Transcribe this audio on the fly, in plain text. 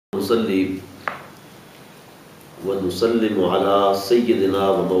نصلي ونسلم على سيدنا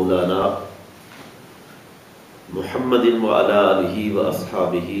ومولانا محمد وعلى آله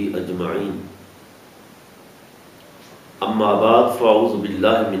وأصحابه أجمعين. أما بعد فأعوذ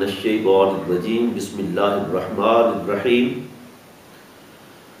بالله من الشيطان الرجيم. بسم الله الرحمن الرحيم.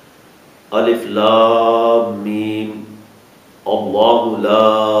 ألف لام ميم. الله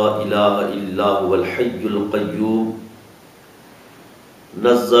لا إله إلا هو الحي القيوم.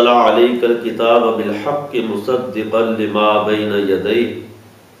 نزل عليك الكتاب بالحق مصدقا لما بين يديه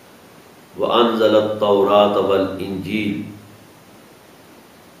وأنزل التوراة والإنجيل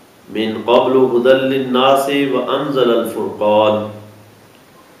من قبل هدى للناس وأنزل الفرقان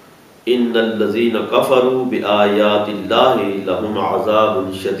إن الذين كفروا بآيات الله لهم عذاب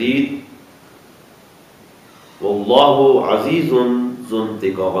شديد والله عزيز ذو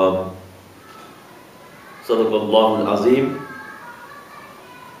انتقام. صدق اللہ العظیم.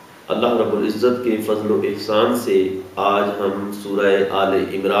 اللہ رب العزت کے فضل و احسان سے آج ہم سورہ آل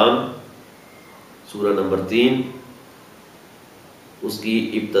عمران سورہ نمبر 3 اس کی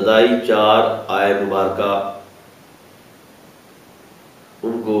ابتدائی 4 آیت مبارکہ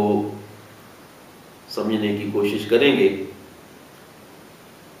ان کو سمجھنے کی کوشش کریں گے.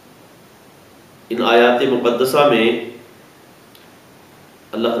 ان آیات مقدسہ میں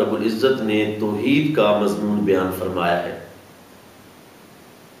اللہ رب العزت نے توحید کا مضمون بیان فرمایا ہے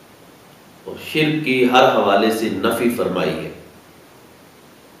اور شرک کی ہر حوالے سے نفی فرمائی ہے.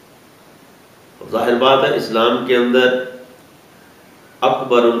 اور ظاہر بات ہے اسلام کے اندر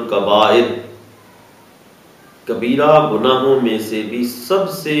اکبر الکبائر کبیرہ گناہوں میں سے بھی سب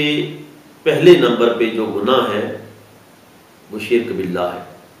سے پہلے نمبر پہ جو گناہ ہے وہ شرک باللہ ہے.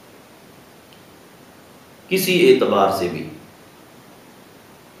 کسی اعتبار سے بھی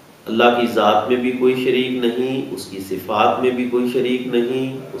اللہ کی ذات میں بھی کوئی شریک نہیں، اس کی صفات میں بھی کوئی شریک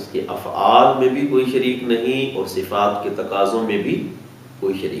نہیں، اس کے افعال میں بھی کوئی شریک نہیں، اور صفات کے تقاضوں میں بھی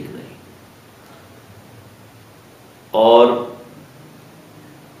کوئی شریک نہیں. اور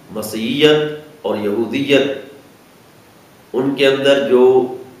مسیحیت اور یہودیت ان کے اندر جو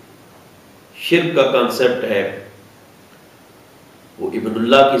شرک کا کانسیپٹ ہے وہ ابن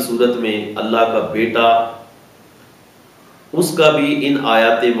اللہ کی صورت میں اللہ کا بیٹا، اس کا بھی ان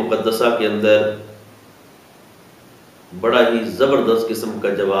آیات مقدسہ کے اندر بڑا ہی زبردست قسم کا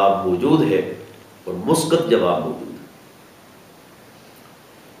جواب موجود ہے اور مثبت جواب موجود ہے.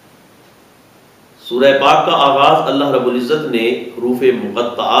 سورہ پاک کا آغاز اللہ رب العزت نے حروف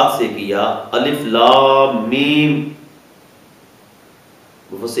مقطعات سے کیا. الف لام میم.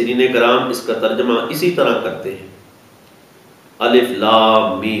 مفسرین کرام اس کا ترجمہ اسی طرح کرتے ہیں، الف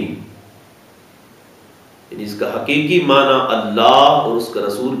لام میم، یعنی اس کا حقیقی معنی اللہ اور اس کا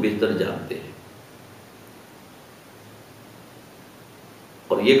رسول بہتر جانتے ہیں.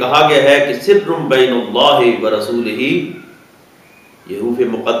 اور یہ کہا گیا ہے کہ سر بین اللہ و رسولہ، یہ حروف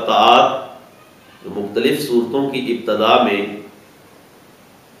مقطعات جو مختلف صورتوں کی ابتدا میں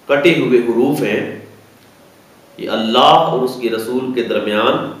کٹے ہوئے حروف ہیں، یہ اللہ اور اس کے رسول کے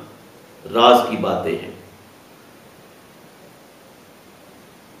درمیان راز کی باتیں ہیں.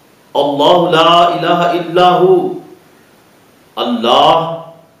 اللہ لا الہ الا ہو، اللہ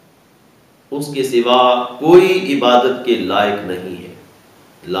اس کے سوا کوئی عبادت کے لائق نہیں ہے.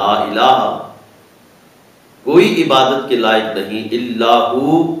 لا الہ، کوئی عبادت کے لائق نہیں، الا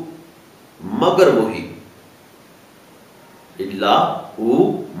ہو، مگر وہی، الا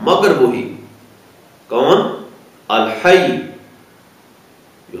ہو مگر وہی. کون؟ الحی،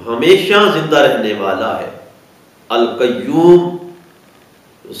 جو ہمیشہ زندہ رہنے والا ہے. القیوم،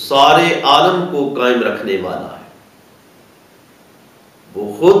 سارے عالم کو قائم رکھنے والا ہے. وہ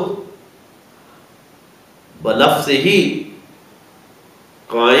خود بنفس ہی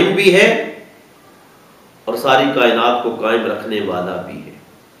قائم بھی ہے اور ساری کائنات کو قائم رکھنے والا بھی ہے،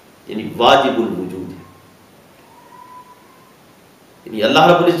 یعنی واجب الوجود ہے. یعنی اللہ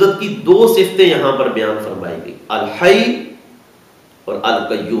رب العزت کی 2 صفتیں یہاں پر بیان فرمائی گئی، الحی اور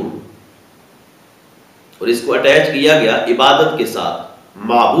القیوم، اور اس کو اٹیچ کیا گیا عبادت کے ساتھ،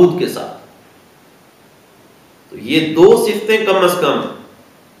 معبود کے ساتھ. تو یہ 2 صفتیں کم از کم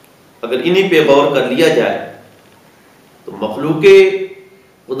اگر انہی پہ غور کر لیا جائے تو مخلوق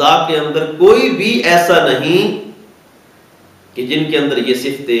خدا کے اندر کوئی بھی ایسا نہیں کہ جن کے اندر یہ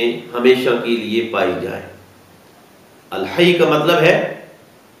صفتیں ہمیشہ کے لیے پائی جائیں. الحی کا مطلب ہے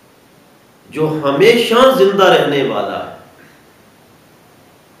جو ہمیشہ زندہ رہنے والا ہے.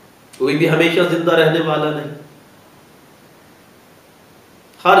 کوئی بھی ہمیشہ زندہ رہنے والا نہیں،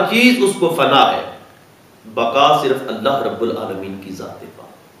 ہر چیز اس کو فنا ہے. بقا صرف اللہ رب العالمین کی ذات پاک.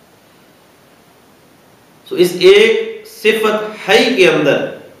 تو اس ایک صفت حی کے اندر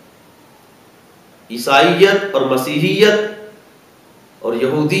عیسائیت اور مسیحیت اور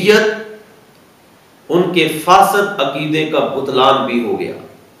یہودیت ان کے فاسد عقیدے کا بطلان بھی ہو گیا۔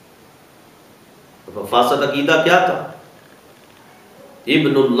 فاسد عقیدہ کیا تھا؟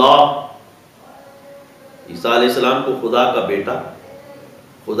 ابن اللہ، عیسیٰ علیہ السلام کو خدا کا بیٹا،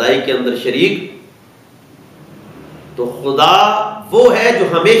 خدائی کے اندر شریک، تو خدا وہ ہے جو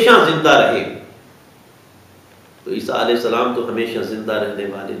ہمیشہ زندہ رہے، تو عیسیٰ علیہ السلام تو ہمیشہ زندہ رہنے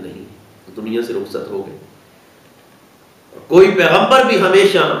والے نہیں، تو دنیا سے رخصت ہو گئے۔ کوئی پیغمبر بھی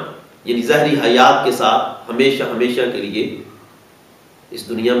ہمیشہ یعنی ظاہری حیات کے ساتھ ہمیشہ کے لیے اس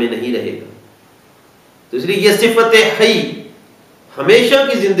دنیا میں نہیں رہے گا، تو اس لیے یہ صفت حی ہمیشہ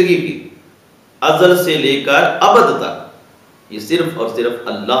کی زندگی کی، ازل سے لے کر ابد تک، یہ صرف اور صرف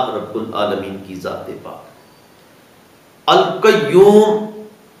اللہ رب العالمین کی ذات پاک۔ القیوم،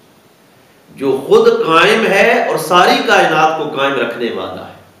 جو خود قائم ہے اور ساری کائنات کو قائم رکھنے والا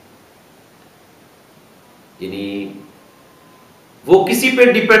ہے، یعنی وہ کسی پہ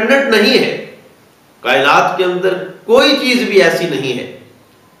ڈیپینڈنٹ نہیں ہے، کائنات کے اندر کوئی چیز بھی ایسی نہیں ہے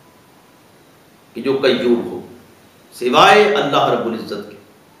کہ جو قیوم ہو سوائے اللہ رب العزت کے،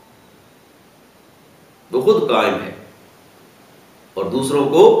 وہ خود قائم ہے اور دوسروں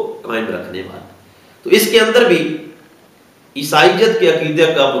کو قائم رکھنے والا۔ تو اس کے اندر بھی عیسائیت کے عقیدے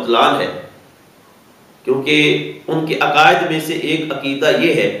کا بطلان ہے، کیونکہ ان کے عقائد میں سے ایک عقیدہ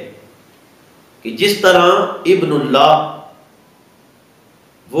یہ ہے کہ جس طرح ابن اللہ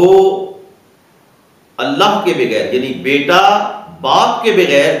وہ اللہ کے بغیر، یعنی بیٹا باپ کے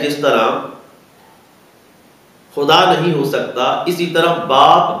بغیر جس طرح خدا نہیں ہو سکتا، اسی طرح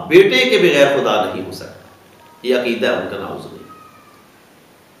باپ بیٹے کے بغیر خدا نہیں ہو سکتا، یہ عقیدہ ہے ان کا، نعوذ باللہ۔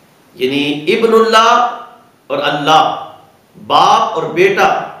 یعنی ابن اللہ اور اللہ، باپ اور بیٹا،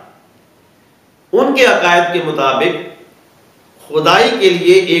 ان کے عقائد کے مطابق خدائی کے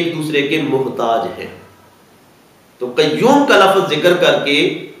لیے ایک دوسرے کے محتاج ہیں۔ تو قیوم کا لفظ ذکر کر کے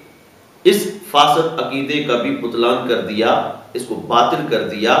اس فاسد عقیدے کا بھی بطلان کر دیا، اس کو باطل کر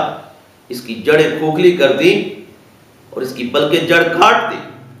دیا، اس کی جڑیں کھوکھلی کر دی اور اس کی بلکہ جڑ کاٹ دی،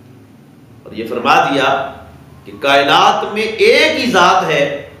 اور یہ فرما دیا کہ کائنات میں ایک ہی ذات ہے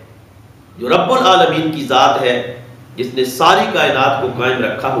جو رب العالمین کی ذات ہے، جس نے ساری کائنات کو قائم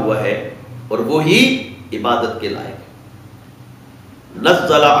رکھا ہوا ہے، اور وہی عبادت کے لائق ہے۔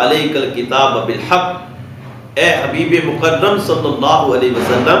 نزل علیک الکتاب بالحق، اے حبیب مکرم صلی اللہ علیہ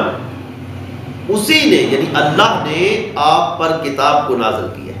وسلم، اسی نے یعنی اللہ نے آپ پر کتاب کو نازل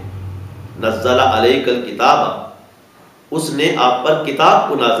کیا ہے۔ نزل علیک الکتاب، اس نے آپ پر کتاب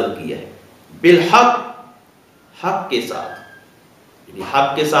کو نازل کیا ہے، بالحق، حق کے ساتھ، یعنی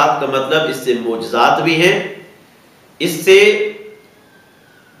حق کے ساتھ کا مطلب اس سے معجزات بھی ہیں، اس سے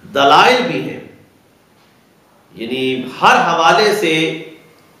دلائل بھی ہیں، یعنی ہر حوالے سے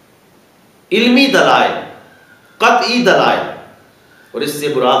علمی دلائل، قطعی دلائل، اور اس سے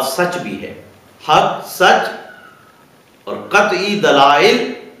مراد سچ بھی ہے۔ حق، سچ اور قطعی دلائل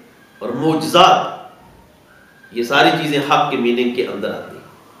اور معجزات، یہ ساری چیزیں حق کے میننگ کے اندر آتی ہیں۔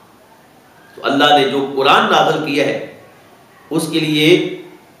 تو اللہ نے جو قرآن نازل کیا ہے اس کے لیے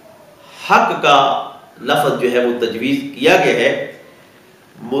حق کا لفظ جو ہے وہ تجویز کیا گیا ہے،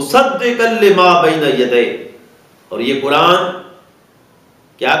 مصدقا لما بین یدیہ، اور یہ قرآن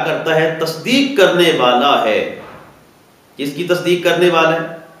کیا کرتا ہے؟ تصدیق کرنے والا ہے۔ کس کی تصدیق کرنے والا ہے؟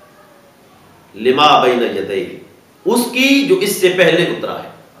 لما بین یدیہ، اس کی جو اس سے پہلے اترا ہے۔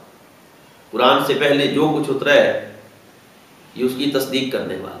 قرآن سے پہلے جو کچھ اترا ہے یہ اس کی تصدیق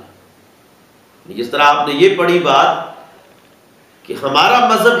کرنے والا۔ جس طرح آپ نے یہ پڑھی بات کہ ہمارا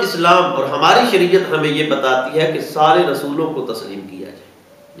مذہب اسلام اور ہماری شریعت ہمیں یہ بتاتی ہے کہ سارے رسولوں کو تسلیم کیا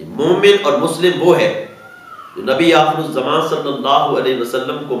جائے۔ مومن اور مسلم وہ ہے جو نبی آخر الزمان صلی اللہ علیہ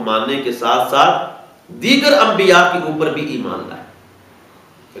وسلم کو ماننے کے ساتھ ساتھ دیگر انبیاء کے اوپر بھی ایمان لائے۔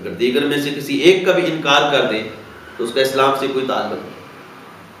 اگر دیگر میں سے کسی ایک کا بھی انکار کر دے تو اس کا اسلام سے کوئی تعلق نہیں۔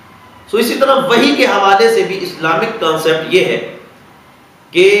 سو اسی طرح وحی کے حوالے سے بھی اسلامک کانسیپٹ یہ ہے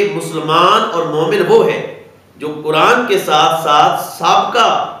کہ مسلمان اور مومن وہ ہے جو قرآن کے ساتھ ساتھ سابقہ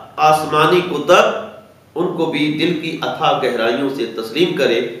آسمانی کتب ان کو بھی دل کی اتھاہ گہرائیوں سے تسلیم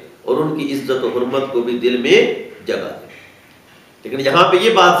کرے اور ان کی عزت و حرمت کو بھی دل میں جگہ دے۔ لیکن یہاں پہ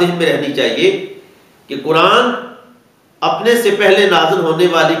یہ بات ذہن میں رہنی چاہیے کہ قرآن اپنے سے پہلے نازل ہونے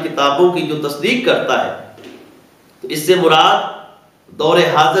والی کتابوں کی جو تصدیق کرتا ہے تو اس سے مراد دور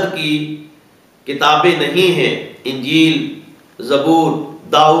حاضر کی کتابیں نہیں ہیں۔ انجیل، زبور،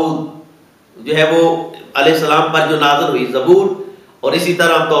 داؤد جو ہے وہ علیہ السلام پر جو نازل ہوئی، زبور، اور اسی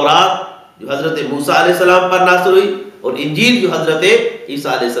طرح تورات جو حضرت موسیٰ علیہ السلام پر نازل ہوئی، اور انجیل جو حضرت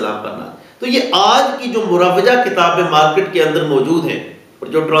عیسیٰ علیہ السلام پر نازل۔ تو یہ آج کی جو مروجہ کتابیں مارکیٹ کے اندر موجود ہیں اور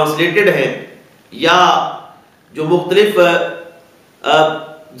جو ٹرانسلیٹڈ ہیں یا جو مختلف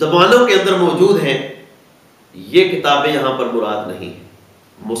زبانوں کے اندر موجود ہیں، یہ کتابیں یہاں پر مراد نہیں ہیں۔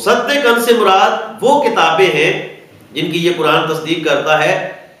 مصدقاً سے مراد وہ کتابیں ہیں جن کی یہ قرآن تصدیق کرتا ہے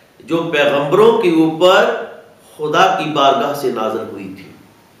جو پیغمبروں کے اوپر خدا کی بارگاہ سے نازل ہوئی تھی،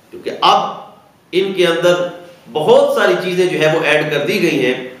 کیونکہ اب ان کے اندر بہت ساری چیزیں جو ہے وہ ایڈ کر دی گئی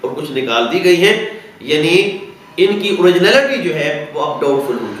ہیں اور کچھ نکال دی گئی ہیں، یعنی ان کی اوریجنلٹی جو ہے وہ اب ڈاؤٹ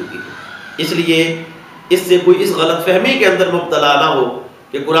فل ہو چکی ہے۔ اس لیے اس سے کوئی اس غلط فہمی کے اندر مبتلا نہ ہو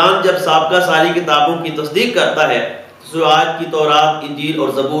کہ قرآن جب سابقہ ساری کتابوں کی تصدیق کرتا ہے تو آج کی تورات، انجیل اور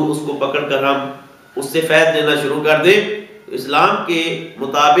زبور اس کو پکڑ کر ہم اس سے فیض لینا شروع کر دیں۔ تو اسلام کے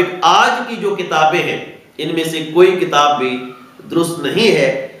مطابق آج کی جو کتابیں ہیں ان میں سے کوئی کتاب بھی درست نہیں ہے،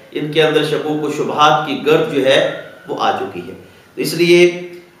 ان کے اندر شکوک و شبہات کی گرد جو ہے وہ آ چکی ہے۔ اس لیے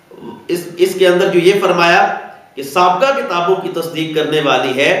اس کے اندر جو یہ فرمایا کہ سابقہ کتابوں کی تصدیق کرنے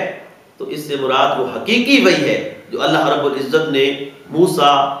والی ہے، تو اس سے مراد وہ حقیقی وحی ہے جو اللہ رب العزت نے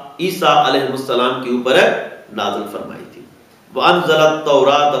موسیٰ عیسیٰ علیہ السلام کے اوپر نازل فرمائی تھی۔ وَأَنزَلَ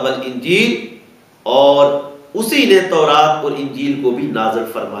التَّوْرَاةَ وَالْإِنجِيلَ، اور اسی نے تورات اور انجیل کو بھی نازل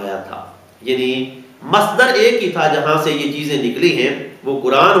فرمایا تھا، یعنی مصدر ایک ہی تھا جہاں سے یہ چیزیں نکلی ہیں، وہ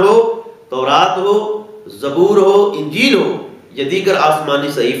قرآن ہو، تورات ہو، زبور ہو، انجیل ہو یا دیگر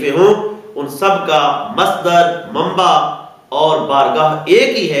آسمانی صحیفے ہوں، ان سب کا مصدر، منبع اور بارگاہ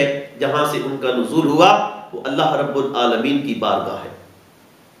ایک ہی ہے جہاں سے ان کا نزول ہوا، وہ اللہ رب العالمین کی بارگاہ ہے۔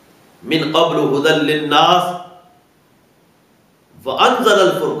 من قبل ہدی للناس وانزل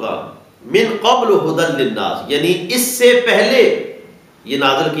الفرقان، من قبل ہدی للناس، یعنی اس سے پہلے یہ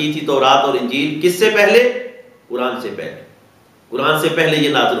نازل کی تھی تورات اور انجیل۔ کس سے پہلے؟ قرآن سے پہلے۔ قرآن سے پہلے یہ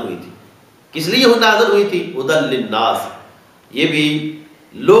نازل ہوئی تھی۔ کس لیے وہ نازل ہوئی تھی؟ ہدی للناس، یہ بھی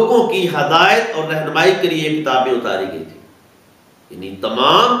لوگوں کی ہدایت اور رہنمائی کے لیے کتابیں اتاری گئی تھی، یعنی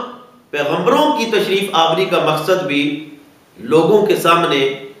تمام پیغمبروں کی تشریف آوری کا مقصد بھی لوگوں کے سامنے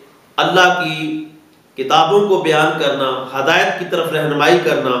اللہ کی کتابوں کو بیان کرنا، ہدایت کی طرف رہنمائی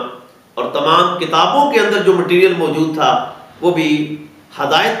کرنا، اور تمام کتابوں کے اندر جو مٹیریل موجود تھا وہ بھی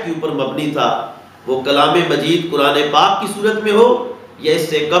ہدایت کے اوپر مبنی تھا، وہ کلام مجید قرآن پاک کی صورت میں ہو یا اس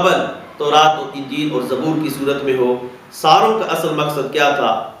سے قبل تورات اور انجیل اور زبور کی صورت میں ہو۔ ساروں کا اصل مقصد کیا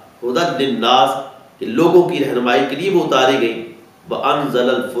تھا؟ ہدی للناس، کہ لوگوں کی رہنمائی کے لیے وہ اتاری گئی۔ وَأَنزَلَ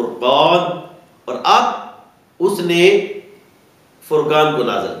الْفُرْقَانَ، اور اب اس نے فرقان کو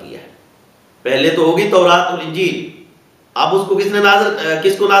نازل کیا ہے۔ پہلے تو ہوگی تورات اور انجیل، اب اس کو کس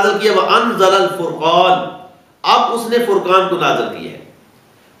کو نازل کیا؟ وَأَنزَلَ الْفُرْقَانَ، اب اس نے فرقان کو نازل کیا ہے۔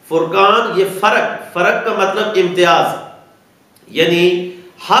 فرقان یہ فرق کا مطلب امتیاز، یعنی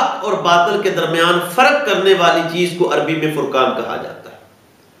حق اور باطل کے درمیان فرق کرنے والی چیز کو عربی میں فرقان کہا جاتا ہے،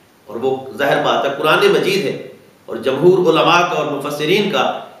 اور وہ ظاہر بات ہے قرآن مجید ہے، اور جمہور علماء کا اور مفسرین کا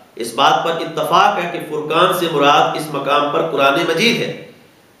اس بات پر اتفاق ہے کہ فرقان سے مراد اس مقام پر قرآن مجید ہے۔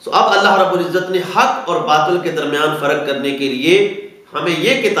 سو اب اللہ رب العزت نے حق اور باطل کے درمیان فرق کرنے کے لیے ہمیں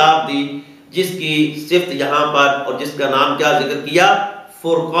یہ کتاب دی جس کی صفت یہاں پر اور جس کا نام کیا ذکر کیا؟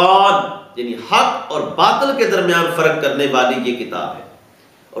 فرقان، یعنی حق اور باطل کے درمیان فرق کرنے والی یہ کتاب ہے۔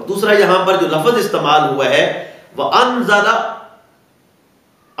 اور دوسرا یہاں پر جو لفظ استعمال ہوا ہے وَأَنزَلَ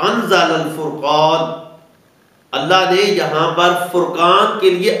الْفُرْقَانَ، اللہ نے یہاں پر فرقان کے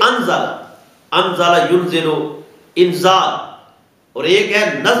لیے انزل ينزل انزال، اور ایک ہے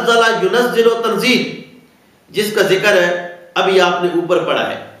نزل ينزل تنزیل، جس کا ذکر ہے ابھی آپ نے اوپر پڑھا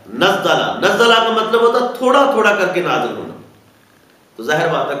ہے۔ نزلہ کا مطلب ہوتا تھوڑا تھوڑا کر کے نازل ہونا، تو ظاہر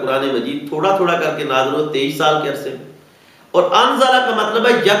بات ہے قرآن مجید تھوڑا تھوڑا کر کے نازل ہو 23 سال کے عرصے میں، اور انزلہ کا مطلب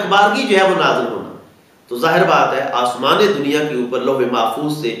ہے یک بارگی جو ہے وہ نازل ہونا، تو ظاہر بات ہے آسمان دنیا کے اوپر لوح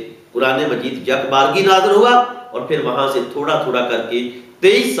محفوظ سے قرآن مجید یک بارگی نازل ہوا، اور پھر وہاں سے تھوڑا تھوڑا کر کے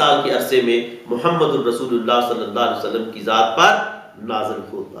 23 سال کے عرصے میں محمد الرسول اللہ صلی اللہ علیہ وسلم کی ذات پر نازل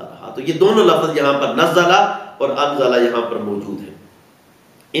ہوتا رہا۔ تو یہ دونوں لفظ یہاں پر نزلہ اور انزلہ یہاں پر موجود ہیں۔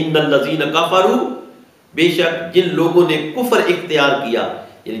 ان الذین کفروا، بے شک جن لوگوں نے کفر اختیار کیا،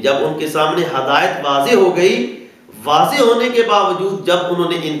 یعنی جب ان کے سامنے ہدایت واضح ہو گئی، واضح ہونے کے باوجود جب انہوں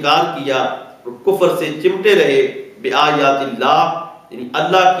نے انکار کیا، کفر سے چمٹے رہے، بآیات اللہ، یعنی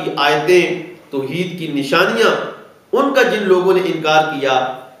اللہ کی آیتیں، توحید کی نشانیاں، ان کا جن لوگوں نے انکار کیا،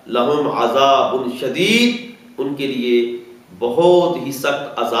 لہم عذاب شدید، ان کے لیے بہت ہی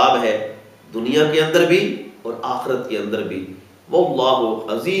سخت عذاب ہے، دنیا کے اندر بھی اور آخرت کے اندر بھی۔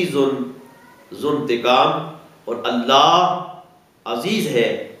 واللہ عزیز ذو انتقام، اور اللہ عزیز ہے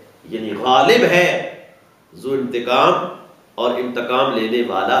یعنی غالب ہے، ذو انتقام اور انتقام لینے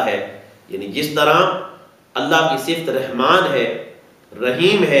والا ہے، یعنی جس طرح اللہ کی صفت رحمان ہے،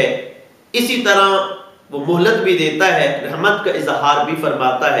 رحیم ہے، اسی طرح وہ مہلت بھی دیتا ہے، رحمت کا اظہار بھی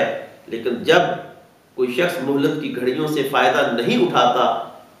فرماتا ہے، لیکن جب کوئی شخص مہلت کی گھڑیوں سے فائدہ نہیں اٹھاتا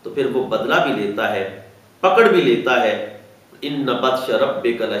تو پھر وہ بدلہ بھی لیتا ہے، پکڑ بھی لیتا ہے۔ ان بطش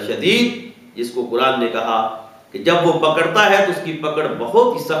ربک لشدید، جس کو قرآن نے کہا کہ جب وہ پکڑتا ہے تو اس کی پکڑ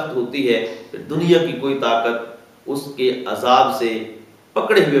بہت ہی سخت ہوتی ہے، پھر دنیا کی کوئی طاقت اس کے عذاب سے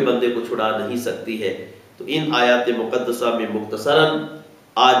پکڑے ہوئے بندے کو چھڑا نہیں سکتی ہے۔ تو ان آیات مقدسہ میں مختصراً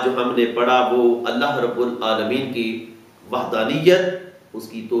آج جو ہم نے پڑھا وہ اللہ رب العالمین کی وحدانیت، اس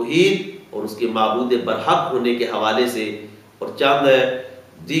کی توحید اور اس کے معبود برحق ہونے کے حوالے سے، اور چند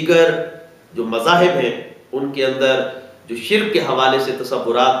دیگر جو مذاہب ہیں ان کے اندر جو شرک کے حوالے سے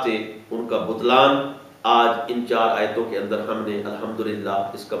تصورات تھے ان کا بطلان آج ان 4 آیتوں کے اندر ہم نے الحمدللہ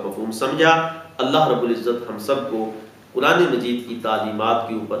اس کا مفہوم سمجھا۔ اللہ رب العزت ہم سب کو قرآن مجید کی تعلیمات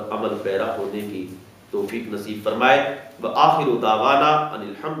کے اوپر عمل پیرا ہونے کی توفیق نصیب فرمائے۔ وآخر دعوانا ان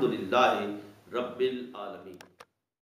الحمدللہ رب العالمین۔